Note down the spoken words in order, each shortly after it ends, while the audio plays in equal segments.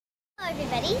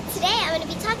everybody. Today I'm going to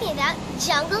be talking about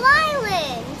Jungle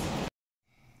Island.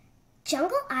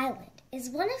 Jungle Island is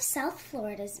one of South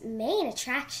Florida's main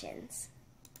attractions.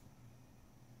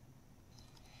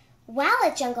 While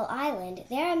at Jungle Island,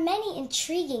 there are many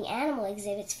intriguing animal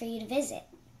exhibits for you to visit.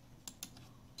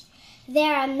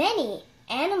 There are many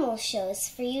animal shows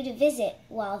for you to visit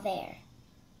while there.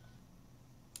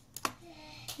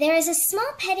 There is a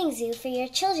small petting zoo for your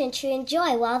children to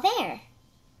enjoy while there.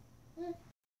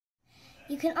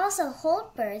 You can also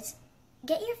hold birds,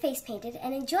 get your face painted,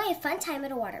 and enjoy a fun time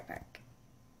at a water park.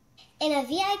 In a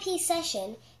VIP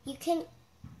session, you can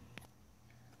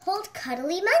hold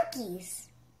cuddly monkeys.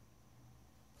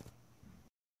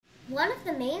 One of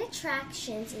the main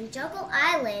attractions in Jungle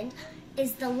Island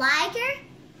is the liger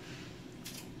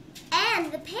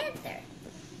and the panther.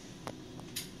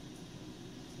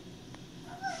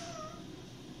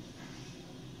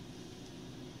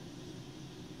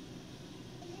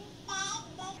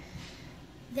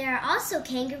 There are also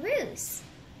kangaroos.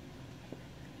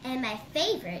 And my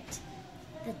favorite,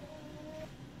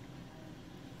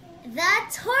 the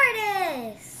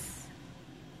tortoise.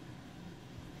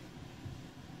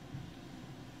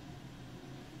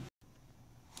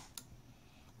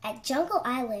 At Jungle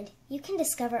Island, you can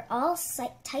discover all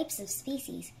types of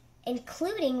species,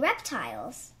 including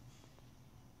reptiles.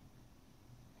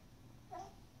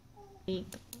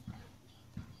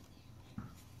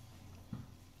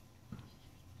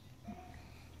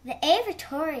 The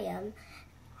Aviatorium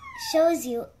shows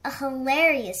you a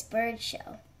hilarious bird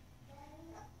show.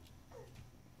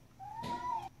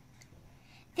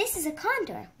 This is a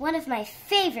condor, one of my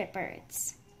favorite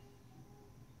birds.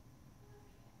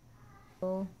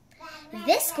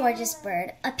 This gorgeous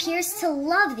bird appears to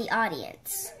love the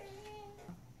audience.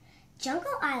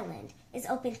 Jungle Island is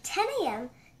open 10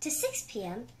 a.m. to 6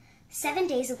 p.m. 7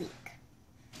 days a week.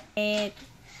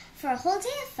 For a whole day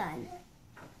of fun,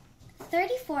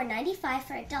 $34.95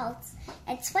 for adults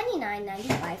and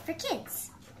 $29.95 for kids.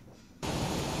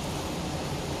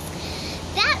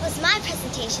 That was my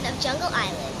presentation of Jungle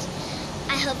Island.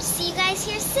 I hope to see you guys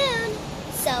here soon.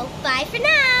 So, bye for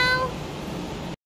now!